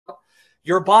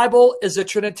Your Bible is a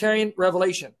Trinitarian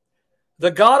revelation.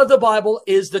 The God of the Bible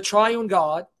is the triune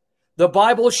God. The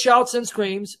Bible shouts and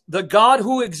screams. The God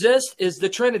who exists is the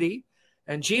Trinity.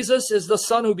 And Jesus is the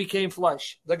Son who became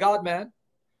flesh, the God-man,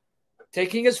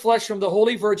 taking his flesh from the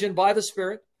Holy Virgin by the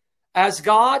Spirit. As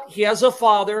God, he has a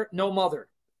father, no mother.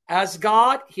 As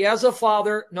God, he has a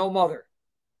father, no mother.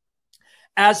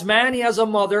 As man, he has a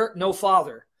mother, no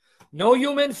father. No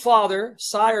human father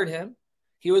sired him.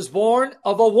 He was born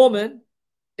of a woman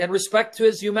in respect to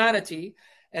his humanity,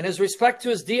 and his respect to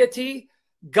his deity,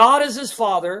 God is his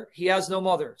father. He has no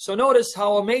mother. So notice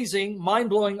how amazing,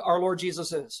 mind-blowing our Lord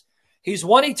Jesus is. He's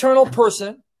one eternal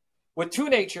person with two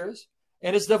natures.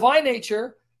 In his divine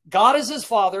nature, God is his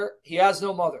father. He has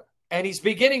no mother. And he's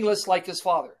beginningless like his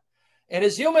father. In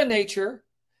his human nature,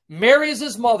 Mary is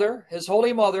his mother, his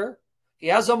holy mother. He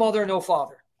has a mother, no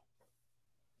father.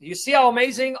 Do you see how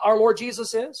amazing our Lord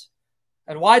Jesus is?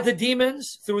 And why the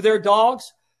demons, through their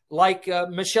dogs, like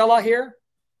Michela here,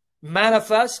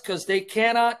 manifest, because they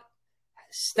cannot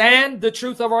stand the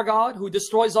truth of our God, who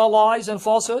destroys all lies and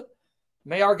falsehood.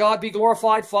 May our God be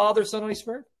glorified, Father, Son, and Holy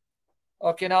Spirit.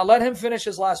 Okay, now let him finish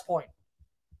his last point.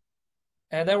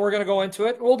 And then we're going to go into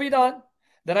it. We'll be done.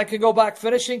 Then I can go back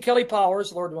finishing Kelly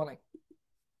Powers, Lord willing.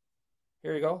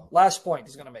 Here you go. Last point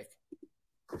he's going to make.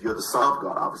 If you're the Son of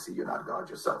God, obviously you're not God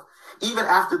yourself. Even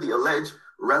after the alleged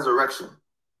resurrection,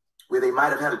 where they might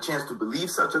have had a chance to believe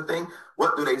such a thing,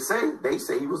 what do they say? They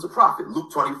say he was a prophet.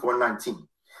 Luke 24:19.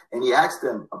 And he asked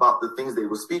them about the things they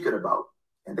were speaking about.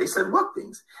 And they said, what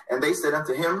things? And they said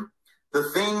unto him, the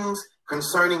things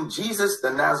concerning Jesus the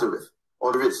Nazareth,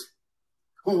 or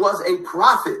who was a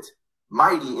prophet,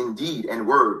 mighty in deed and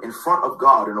word in front of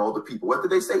God and all the people. What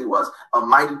did they say he was? A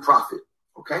mighty prophet.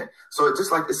 Okay? So it's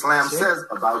just like Islam says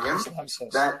about him,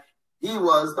 that he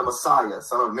was the Messiah,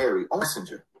 son of Mary,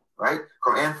 messenger. Right?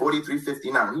 Quran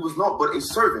 43:59. He was not but a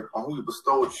servant on whom he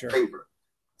bestowed favor.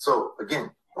 So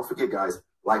again, don't forget, guys,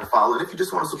 like, follow. And if you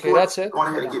just want to support, that's it. Go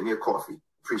on ahead and get me a coffee.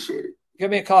 Appreciate it. Give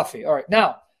me a coffee. All right.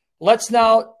 Now, let's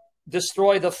now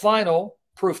destroy the final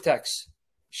proof text.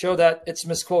 Show that it's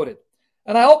misquoted.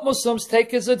 And I hope Muslims take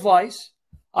his advice.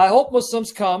 I hope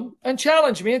Muslims come and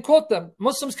challenge me and quote them.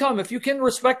 Muslims come. If you can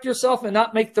respect yourself and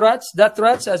not make threats, death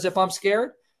threats, as if I'm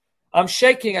scared, I'm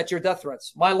shaking at your death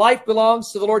threats. My life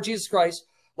belongs to the Lord Jesus Christ,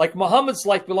 like Muhammad's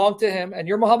life belonged to him, and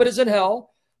your Muhammad is in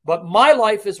hell, but my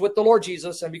life is with the Lord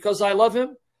Jesus, and because I love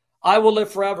him, I will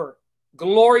live forever.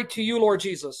 Glory to you, Lord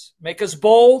Jesus. Make us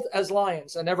bold as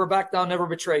lions and never back down, never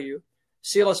betray you.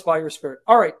 Seal us by your Spirit.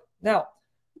 All right, now,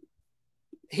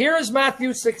 here is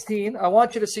Matthew 16. I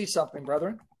want you to see something,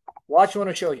 brethren. Watch, I want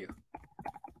to show you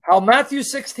how Matthew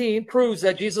 16 proves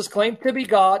that Jesus claimed to be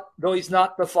God, though he's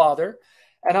not the Father.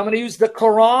 And I'm going to use the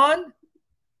Quran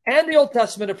and the Old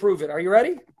Testament to prove it. Are you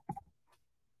ready?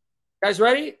 Guys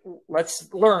ready?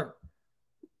 Let's learn.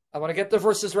 I want to get the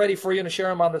verses ready for you and share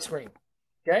them on the screen.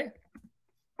 Okay?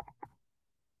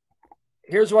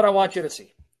 Here's what I want you to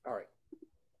see. All right.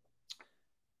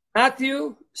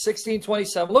 Matthew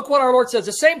 16:27. Look what our Lord says.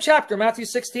 The same chapter, Matthew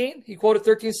 16. He quoted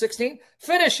 13:16.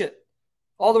 Finish it.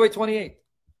 All the way 28.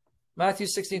 Matthew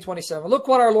 16:27. Look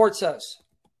what our Lord says.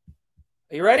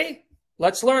 Are you ready?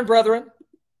 Let's learn, brethren.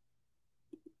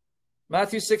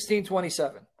 Matthew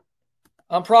 16:27.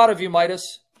 I'm proud of you,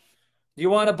 Midas. Do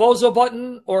you want a bozo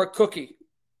button or a cookie?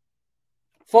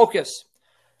 Focus.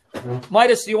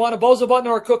 Midas, do you want a bozo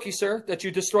button or a cookie, sir, that you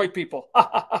destroy people?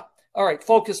 All right,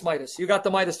 focus, Midas. You got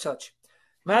the Midas touch.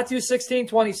 Matthew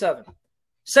 16:27.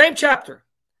 Same chapter.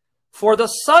 For the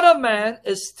Son of Man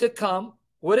is to come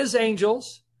with his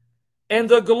angels in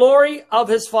the glory of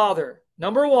his Father.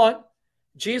 Number one,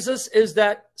 Jesus is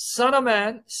that Son of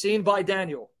Man seen by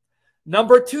Daniel.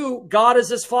 Number two, God is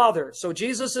his Father. So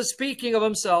Jesus is speaking of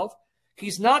himself.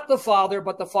 He's not the Father,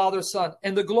 but the Father's Son.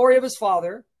 And the glory of his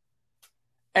Father.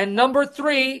 And number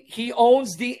three, he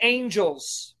owns the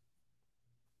angels.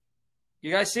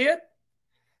 You guys see it?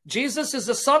 Jesus is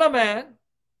the Son of Man.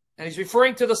 And he's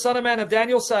referring to the Son of Man of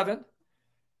Daniel 7.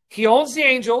 He owns the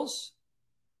angels.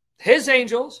 His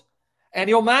angels. And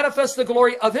he'll manifest the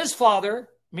glory of his Father.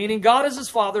 Meaning God is his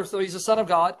Father, so he's the Son of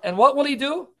God. And what will he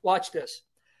do? Watch this.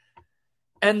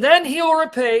 And then he will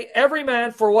repay every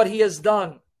man for what he has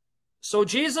done. So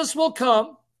Jesus will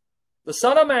come, the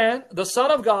Son of Man, the Son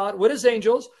of God, with his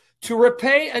angels, to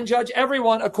repay and judge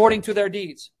everyone according to their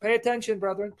deeds. Pay attention,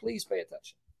 brethren. Please pay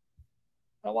attention.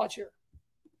 Now watch here.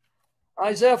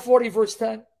 Isaiah 40, verse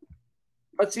 10.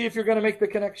 Let's see if you're going to make the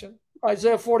connection.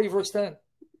 Isaiah 40, verse 10.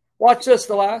 Watch this,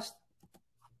 the last.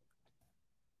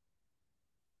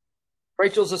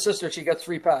 Rachel's a sister. She gets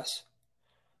free pass.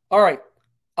 All right.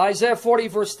 Isaiah 40,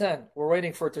 verse 10. We're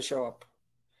waiting for it to show up.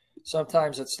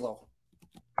 Sometimes it's slow.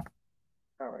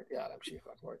 All right. Yeah, I'm chief.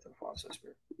 Glory to the Father, Son, and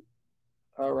Spirit.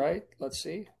 All right. Let's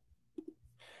see.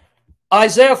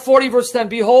 Isaiah 40, verse 10.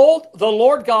 Behold, the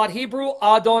Lord God, Hebrew,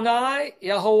 Adonai,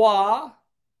 Yahuwah.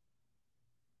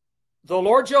 The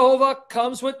Lord Jehovah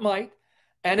comes with might,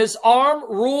 and his arm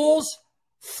rules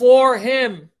for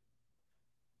him.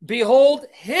 Behold,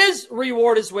 his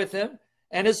reward is with him,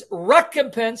 and his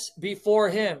recompense before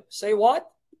him. Say what?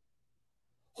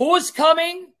 Who is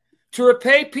coming to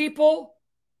repay people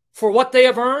for what they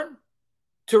have earned?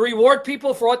 To reward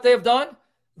people for what they have done?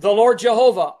 The Lord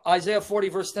Jehovah, Isaiah 40,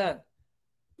 verse 10.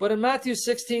 But in Matthew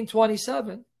 16,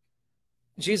 27,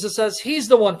 Jesus says he's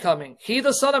the one coming. He,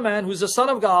 the Son of Man, who's the Son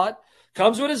of God,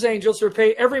 comes with his angels to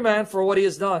repay every man for what he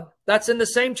has done. That's in the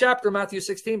same chapter, Matthew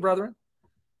 16, brethren.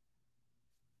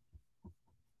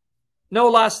 No,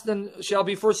 last then shall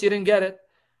be first. You didn't get it.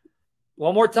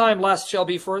 One more time, last shall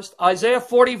be first. Isaiah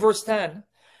 40, verse 10.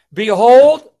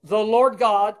 Behold, the Lord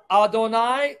God,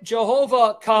 Adonai,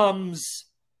 Jehovah, comes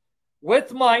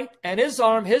with might, and his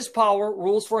arm, his power,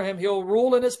 rules for him. He'll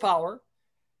rule in his power.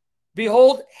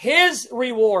 Behold, his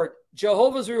reward,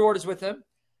 Jehovah's reward is with him,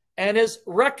 and his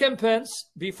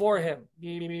recompense before him.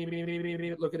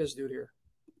 Look at this dude here.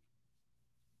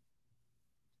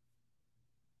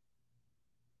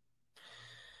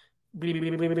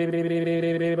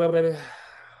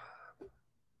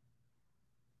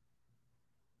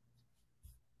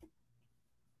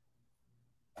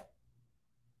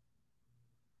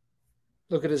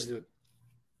 Look at this dude.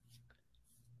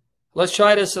 Let's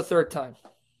try this a third time.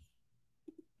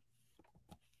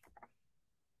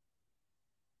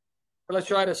 Let's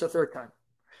try this a third time.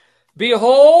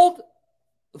 Behold,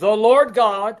 the Lord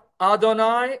God,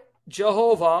 Adonai,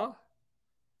 Jehovah,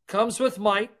 comes with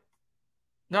might.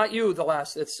 Not you, the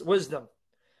last. It's wisdom.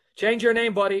 Change your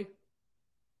name, buddy.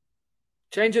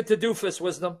 Change it to doofus,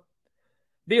 wisdom.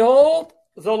 Behold,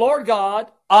 the Lord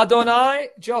God, Adonai,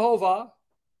 Jehovah,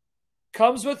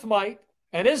 comes with might,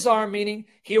 and his arm, meaning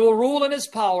he will rule in his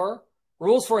power,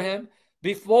 rules for him.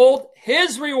 Behold,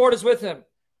 his reward is with him.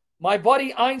 My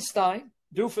buddy Einstein,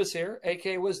 doofus here,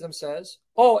 aka wisdom, says,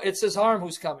 oh, it's his arm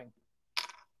who's coming.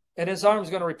 And his arm is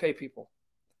going to repay people.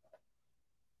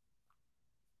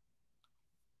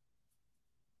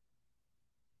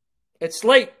 It's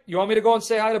late. You want me to go and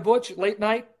say hi to Butch? Late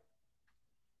night?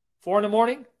 4 in the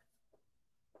morning?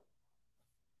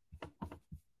 Is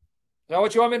that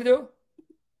what you want me to do?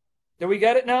 Do we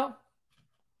get it now?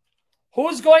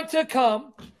 Who's going to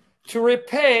come to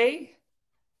repay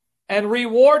and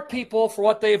reward people for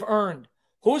what they've earned?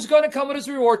 Who's going to come with his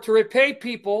reward to repay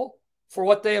people for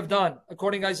what they have done?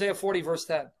 According to Isaiah 40, verse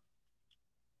 10.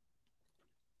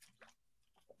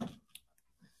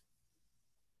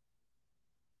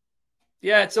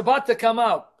 Yeah, it's about to come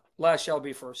out. Last shall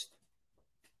be first.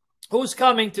 Who's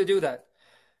coming to do that?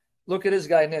 Look at this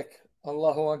guy, Nick.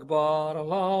 Allahu Akbar,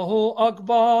 Allahu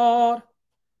Akbar.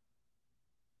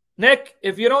 Nick,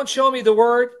 if you don't show me the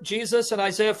word Jesus in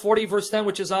Isaiah 40, verse 10,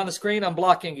 which is on the screen, I'm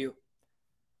blocking you.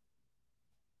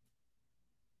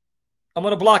 I'm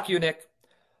going to block you, Nick.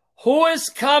 Who is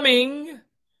coming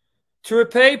to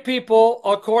repay people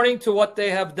according to what they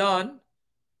have done?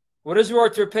 What is the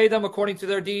word? To repay them according to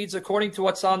their deeds, according to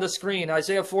what's on the screen.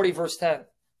 Isaiah 40, verse 10.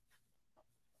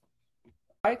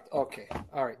 Right? Okay.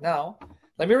 All right. Now,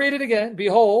 let me read it again.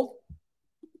 Behold.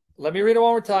 Let me read it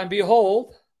one more time.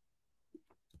 Behold,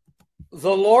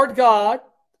 the Lord God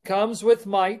comes with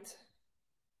might,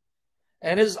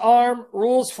 and his arm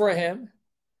rules for him.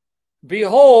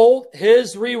 Behold,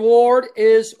 his reward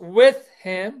is with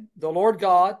him, the Lord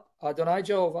God, Adonai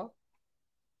Jehovah,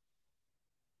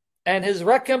 and his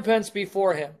recompense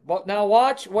before him. But now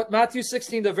watch what Matthew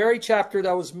 16, the very chapter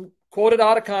that was quoted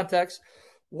out of context.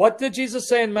 What did Jesus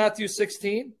say in Matthew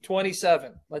 16,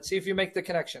 27? Let's see if you make the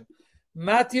connection.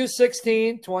 Matthew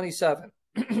 16, 27.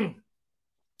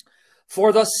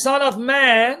 For the Son of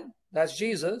Man, that's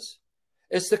Jesus,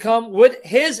 is to come with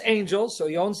his angels, so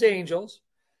he owns the angels,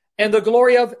 and the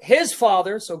glory of his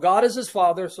Father, so God is his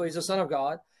Father, so he's the Son of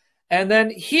God, and then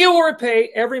he will repay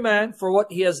every man for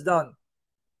what he has done.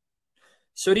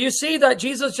 So do you see that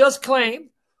Jesus just claimed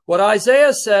what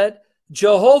Isaiah said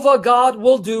Jehovah God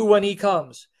will do when he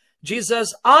comes? Jesus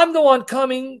says, I'm the one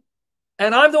coming,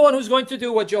 and I'm the one who's going to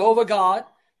do what Jehovah God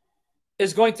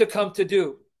is going to come to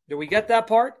do. Do we get that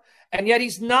part? And yet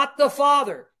he's not the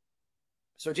Father.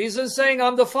 So Jesus is saying,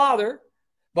 I'm the Father,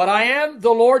 but I am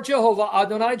the Lord Jehovah,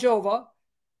 Adonai Jehovah,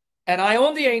 and I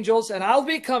own the angels, and I'll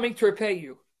be coming to repay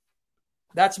you.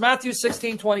 That's Matthew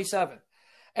 16, 27.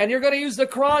 And you're going to use the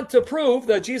Quran to prove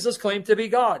that Jesus claimed to be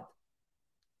God.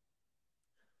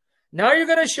 Now you're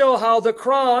going to show how the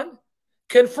Quran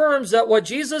confirms that what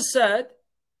Jesus said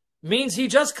means he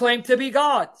just claimed to be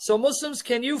God. So Muslims,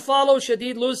 can you follow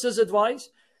Shadid Lewis's advice?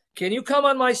 Can you come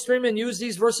on my stream and use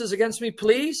these verses against me,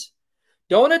 please?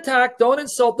 Don't attack, don't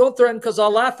insult, don't threaten, because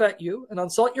I'll laugh at you and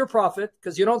insult your prophet,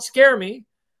 because you don't scare me.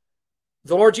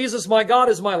 The Lord Jesus, my God,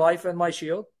 is my life and my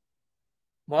shield.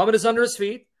 Muhammad is under his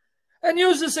feet. And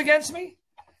use this against me?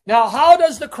 Now, how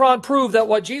does the Quran prove that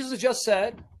what Jesus just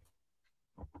said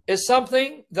is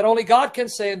something that only God can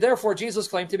say, and therefore Jesus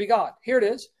claimed to be God? Here it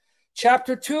is.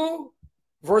 Chapter 2,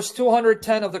 verse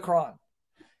 210 of the Quran.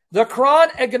 The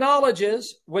Quran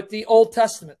acknowledges with the Old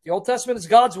Testament. The Old Testament is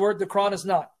God's word. The Quran is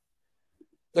not.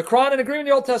 The Quran, in agreement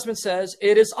with the Old Testament, says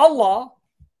it is Allah,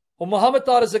 who Muhammad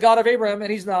thought is the God of Abraham,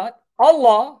 and he's not.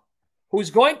 Allah,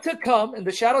 who's going to come in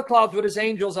the shadow clouds with his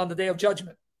angels on the day of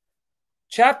judgment.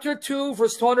 Chapter 2,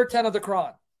 verse 210 of the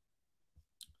Quran.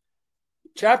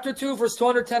 Chapter 2, verse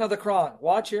 210 of the Quran.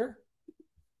 Watch here.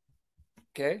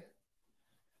 Okay.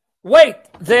 Wait,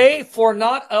 they for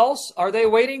naught else, are they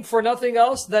waiting for nothing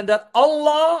else than that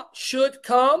Allah should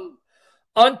come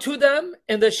unto them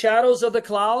in the shadows of the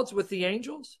clouds with the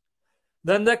angels?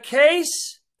 Then the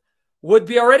case would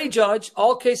be already judged.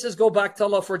 All cases go back to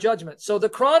Allah for judgment. So the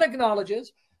Quran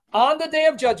acknowledges on the day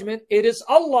of judgment, it is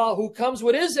Allah who comes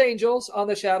with his angels on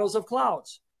the shadows of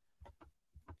clouds.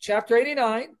 Chapter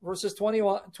 89, verses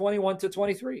 21 to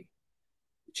 23.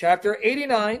 Chapter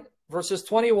 89, verses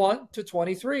 21 to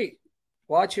 23.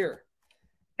 Watch here.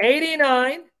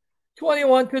 89,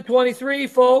 21 to 23,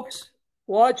 folks.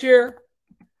 Watch here.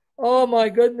 Oh my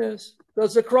goodness.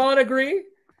 Does the Quran agree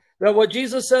that what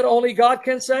Jesus said only God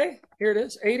can say? Here it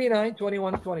is. 89,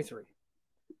 21 to 23.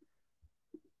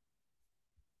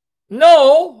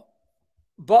 No,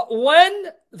 but when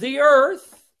the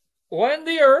earth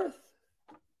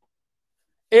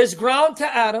is ground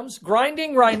to atoms,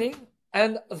 grinding,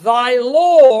 and thy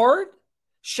Lord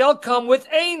shall come with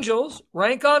angels,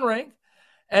 rank on rank,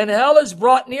 and hell is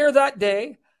brought near that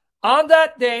day. On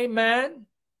that day, man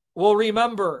will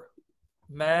remember.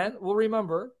 Man will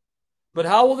remember. But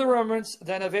how will the remembrance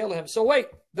then avail him? So wait,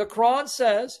 the Quran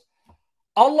says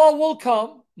Allah will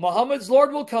come, Muhammad's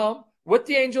Lord will come with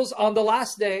the angels on the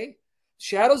last day,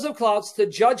 shadows of clouds, to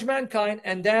judge mankind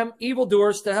and damn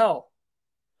evildoers to hell.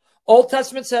 Old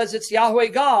Testament says it's Yahweh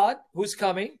God who's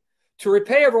coming to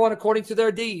repay everyone according to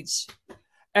their deeds.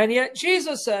 And yet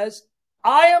Jesus says,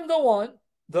 I am the one,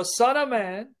 the Son of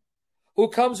Man, who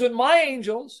comes with my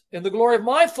angels in the glory of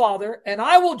my Father, and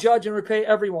I will judge and repay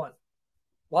everyone.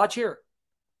 Watch here.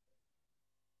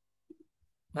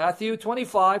 Matthew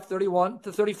 25, 31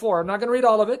 to 34. I'm not going to read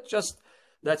all of it, just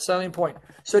that selling point.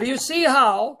 So do you see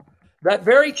how that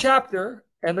very chapter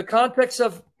and the context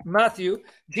of Matthew,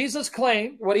 Jesus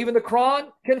claimed what even the Quran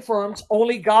confirms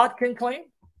only God can claim?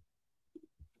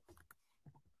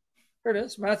 Here it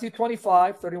is, Matthew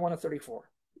 25, 31 to 34.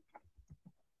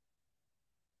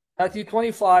 Matthew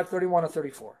 25, 31 to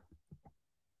 34.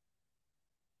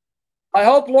 I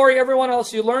hope, Lori, everyone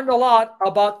else, you learned a lot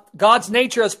about God's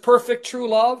nature as perfect, true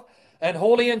love, and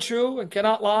holy and true, and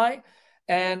cannot lie,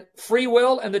 and free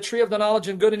will, and the tree of the knowledge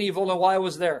of good and evil, and why it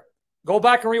was there. Go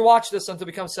back and rewatch this until it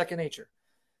becomes second nature.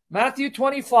 Matthew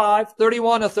 25,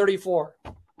 31 to 34.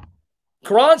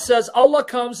 Quran says Allah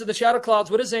comes in the shadow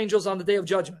clouds with his angels on the day of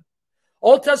judgment.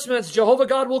 Old Testament, Jehovah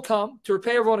God will come to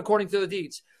repay everyone according to the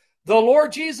deeds. The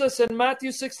Lord Jesus in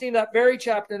Matthew 16, that very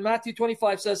chapter, in Matthew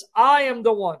 25 says, I am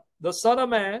the one, the Son of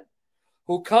Man,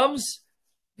 who comes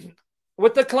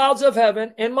with the clouds of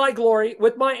heaven in my glory,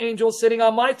 with my angels sitting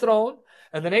on my throne,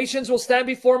 and the nations will stand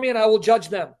before me and I will judge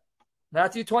them.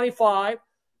 Matthew 25,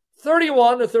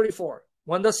 31 to 34.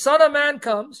 When the Son of Man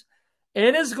comes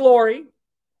in his glory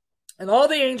and all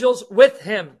the angels with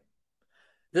him,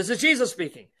 this is Jesus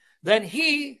speaking, then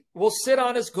he will sit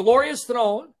on his glorious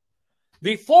throne.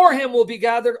 Before him will be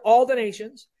gathered all the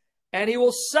nations, and he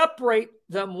will separate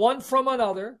them one from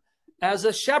another, as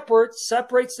a shepherd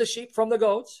separates the sheep from the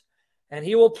goats. And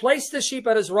he will place the sheep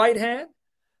at his right hand,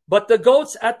 but the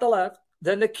goats at the left.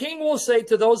 Then the king will say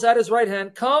to those at his right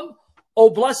hand, come, O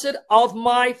blessed of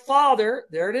my Father.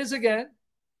 There it is again.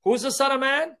 Who's the Son of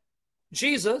Man?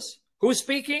 Jesus. Who's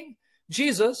speaking?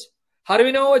 Jesus. How do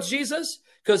we know it's Jesus?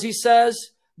 Because he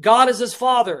says God is his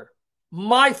Father,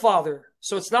 my Father.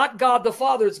 So it's not God the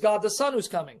Father, it's God the Son who's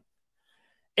coming.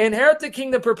 Inherit the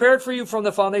kingdom prepared for you from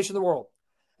the foundation of the world.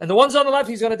 And the ones on the left,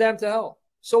 he's going to damn to hell.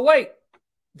 So wait,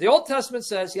 the Old Testament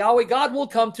says Yahweh God will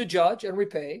come to judge and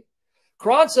repay.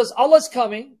 Quran says Allah's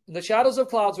coming in the shadows of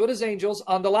clouds with his angels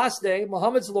on the last day,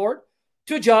 Muhammad's Lord,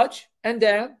 to judge and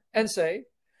damn and save.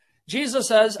 Jesus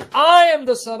says, I am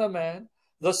the Son of Man,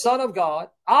 the Son of God.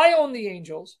 I own the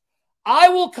angels. I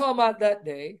will come at that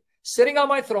day sitting on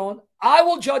my throne. I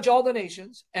will judge all the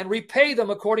nations and repay them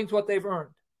according to what they've earned.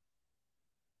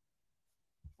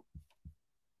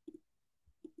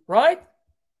 Right?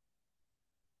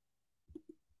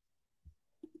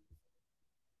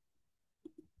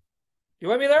 You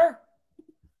with me there?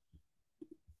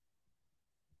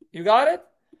 You got it?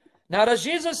 Now, does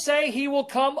Jesus say he will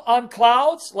come on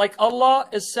clouds like Allah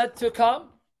is said to come?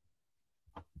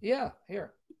 Yeah,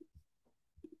 here.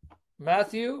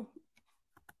 Matthew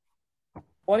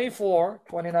 24,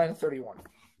 29 and 31.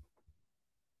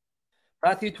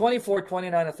 Matthew 24,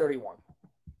 29 and 31.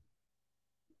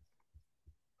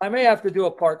 I may have to do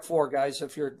a part 4, guys,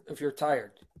 if you're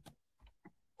tired.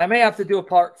 I may have to do a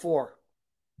part 4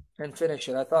 and finish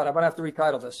it. I thought I'm going to have to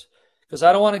retitle this because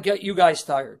I don't want to get you guys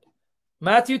tired.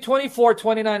 Matthew 24,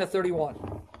 29 and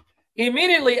 31.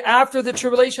 Immediately after the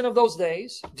tribulation of those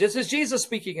days, this is Jesus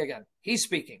speaking again. He's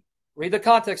speaking. Read the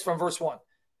context from verse 1.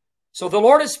 So the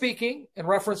Lord is speaking in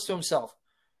reference to himself.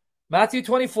 Matthew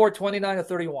 24, 29 and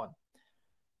 31.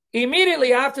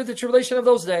 Immediately after the tribulation of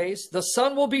those days, the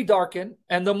sun will be darkened,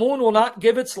 and the moon will not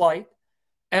give its light,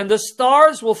 and the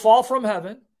stars will fall from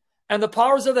heaven, and the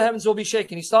powers of the heavens will be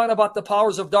shaken. He's talking about the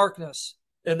powers of darkness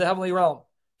in the heavenly realm.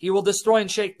 He will destroy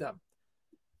and shake them.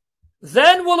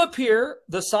 Then will appear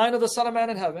the sign of the Son of Man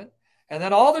in heaven, and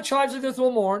then all the tribes of the earth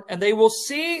will mourn, and they will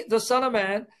see the Son of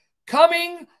Man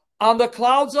coming on the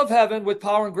clouds of heaven with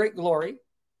power and great glory.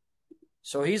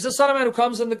 So he's the Son of Man who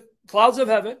comes in the clouds of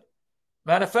heaven,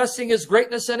 manifesting his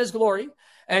greatness and his glory,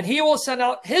 and he will send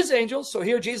out his angels. So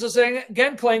here Jesus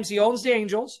again claims he owns the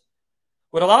angels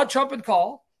with a loud trumpet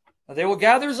call, and they will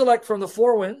gather his elect from the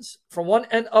four winds, from one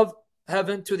end of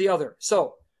heaven to the other.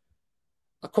 So,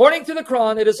 according to the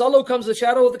Quran, it is Allah who comes in the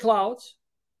shadow of the clouds.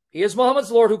 He is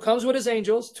Muhammad's Lord who comes with his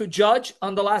angels to judge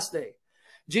on the last day.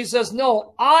 Jesus says,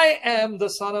 no, I am the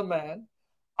Son of Man.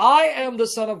 I am the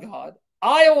Son of God.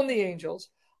 I own the angels.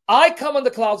 I come on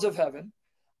the clouds of heaven.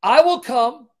 I will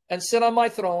come and sit on my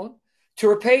throne to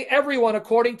repay everyone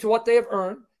according to what they have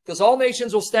earned, because all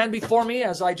nations will stand before me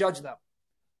as I judge them.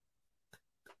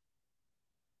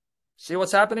 See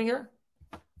what's happening here?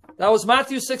 That was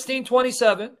Matthew 16,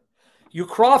 27. You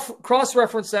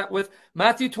cross-reference that with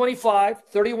Matthew 25,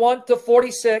 31 to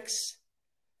 46,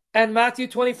 and Matthew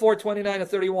 24, 29 to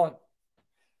 31.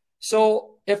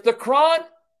 So if the Quran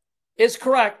is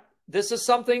correct, this is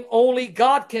something only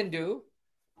God can do,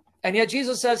 and yet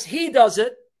Jesus says he does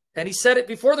it, and he said it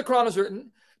before the Quran was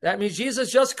written. That means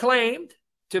Jesus just claimed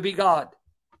to be God.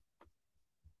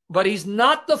 But he's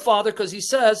not the Father because he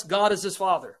says God is his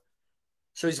Father.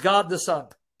 So he's God the Son.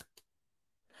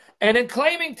 And in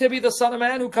claiming to be the Son of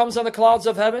Man who comes on the clouds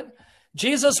of heaven,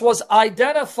 Jesus was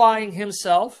identifying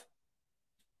himself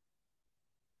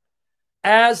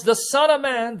as the Son of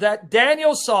Man that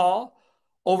Daniel saw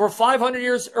over 500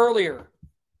 years earlier.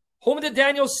 Whom did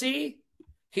Daniel see?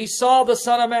 He saw the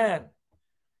Son of Man.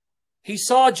 He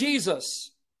saw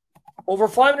Jesus over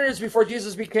 500 years before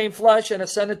Jesus became flesh and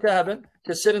ascended to heaven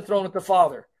to sit enthroned with the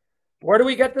Father. Where do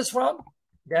we get this from?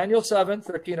 Daniel 7,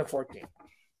 13 and 14.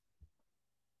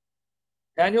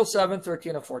 Daniel 7,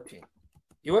 13 and 14.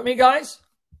 You with me, guys?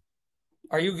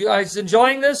 Are you guys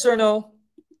enjoying this or no?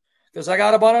 Because I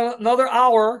got about another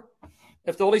hour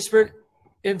if the Holy Spirit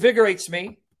invigorates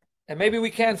me, and maybe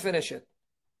we can finish it.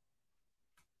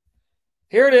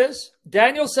 Here it is.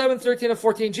 Daniel 7, 13 and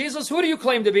 14. Jesus, who do you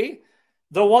claim to be?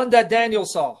 The one that Daniel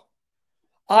saw.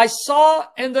 I saw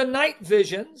in the night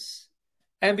visions,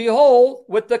 and behold,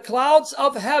 with the clouds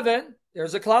of heaven,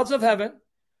 there's the clouds of heaven,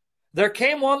 there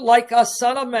came one like a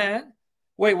son of man.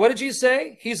 Wait, what did you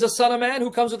say? He's the Son of Man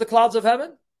who comes with the clouds of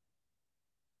heaven?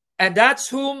 And that's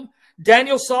whom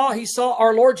Daniel saw. He saw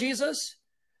our Lord Jesus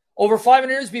over 500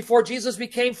 years before Jesus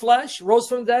became flesh, rose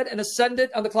from the dead, and ascended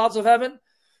on the clouds of heaven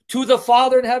to the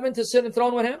Father in heaven to sit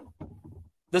enthroned with him.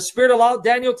 The Spirit allowed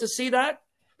Daniel to see that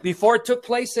before it took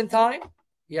place in time.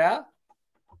 Yeah.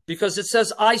 Because it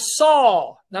says, I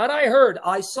saw, not I heard,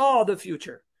 I saw the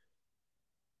future.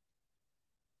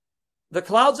 The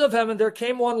clouds of heaven, there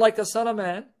came one like a Son of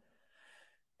Man,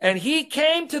 and he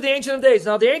came to the Ancient of Days.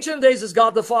 Now, the Ancient of Days is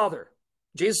God the Father.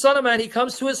 Jesus, Son of Man, he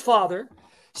comes to his Father.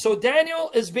 So Daniel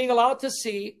is being allowed to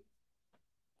see,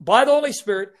 by the Holy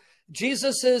Spirit,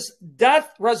 Jesus'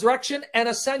 death, resurrection, and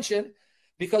ascension,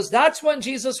 because that's when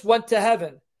Jesus went to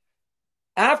heaven.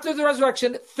 After the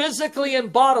resurrection, physically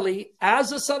and bodily, as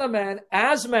the Son of Man,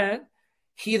 as man,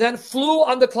 he then flew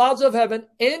on the clouds of heaven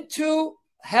into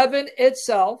heaven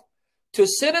itself, to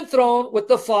sit enthroned with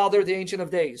the Father, the Ancient of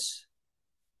Days.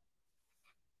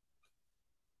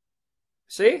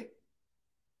 See?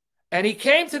 And he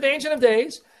came to the Ancient of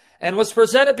Days and was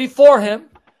presented before him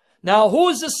Now, who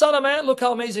is this Son of Man? Look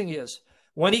how amazing he is.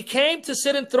 When he came to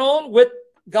sit enthroned with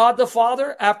God the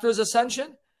Father after his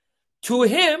ascension, to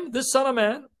him, this Son of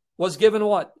Man, was given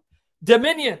what?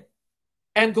 Dominion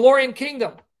and glory and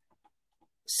kingdom.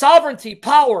 Sovereignty,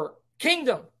 power,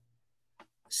 kingdom.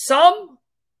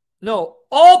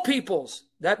 All peoples.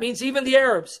 That means even the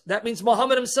Arabs. That means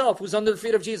Muhammad himself, who's under the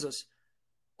feet of Jesus.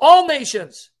 All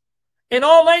nations, in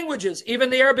all languages, even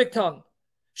the Arabic tongue,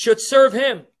 should serve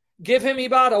him, give him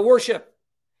ibadah, worship.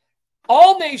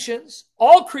 All nations,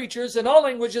 all creatures, in all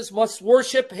languages must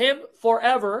worship him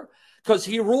forever, because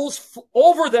he rules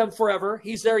over them forever.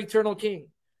 He's their eternal king.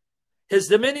 His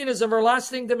dominion is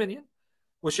everlasting dominion,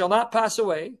 which shall not pass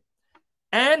away,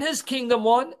 and his kingdom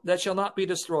one that shall not be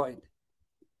destroyed.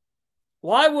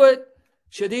 Why would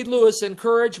Shadid Lewis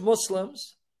encourage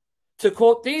Muslims to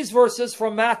quote these verses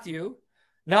from Matthew,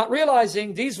 not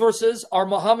realizing these verses are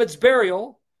Muhammad's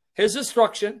burial, his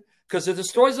destruction, because it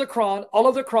destroys the Quran, all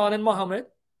of the Quran in Muhammad,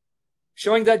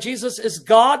 showing that Jesus is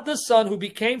God the Son who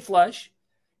became flesh,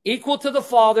 equal to the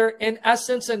Father in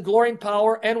essence and glory and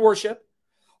power and worship,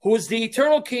 who is the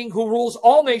eternal King who rules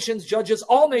all nations, judges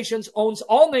all nations, owns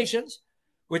all nations,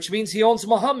 which means he owns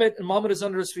Muhammad and Muhammad is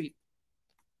under his feet.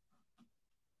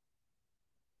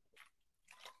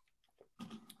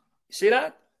 You see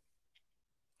that?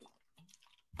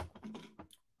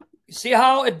 You see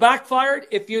how it backfired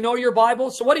if you know your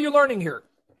Bible? So what are you learning here?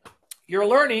 You're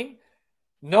learning,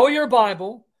 know your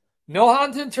Bible, know how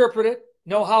to interpret it,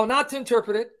 know how not to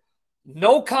interpret it,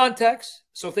 know context.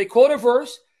 So if they quote a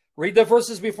verse, read the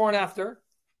verses before and after,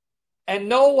 and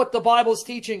know what the Bible is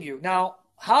teaching you. Now,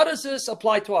 how does this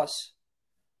apply to us?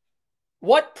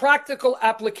 What practical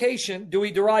application do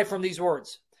we derive from these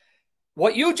words?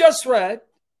 What you just read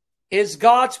is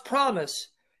God's promise.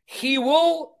 He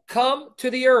will come to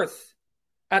the earth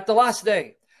at the last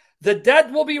day. The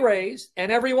dead will be raised, and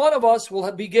every one of us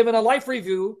will be given a life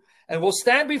review, and will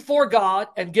stand before God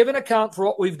and give an account for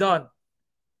what we've done.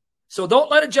 So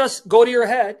don't let it just go to your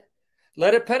head.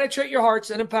 Let it penetrate your hearts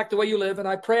and impact the way you live. And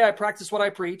I pray I practice what I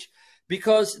preach,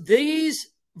 because these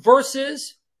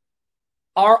verses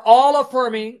are all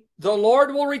affirming the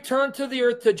Lord will return to the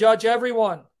earth to judge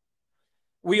everyone.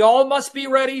 We all must be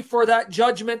ready for that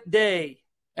judgment day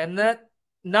and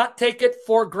not take it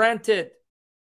for granted.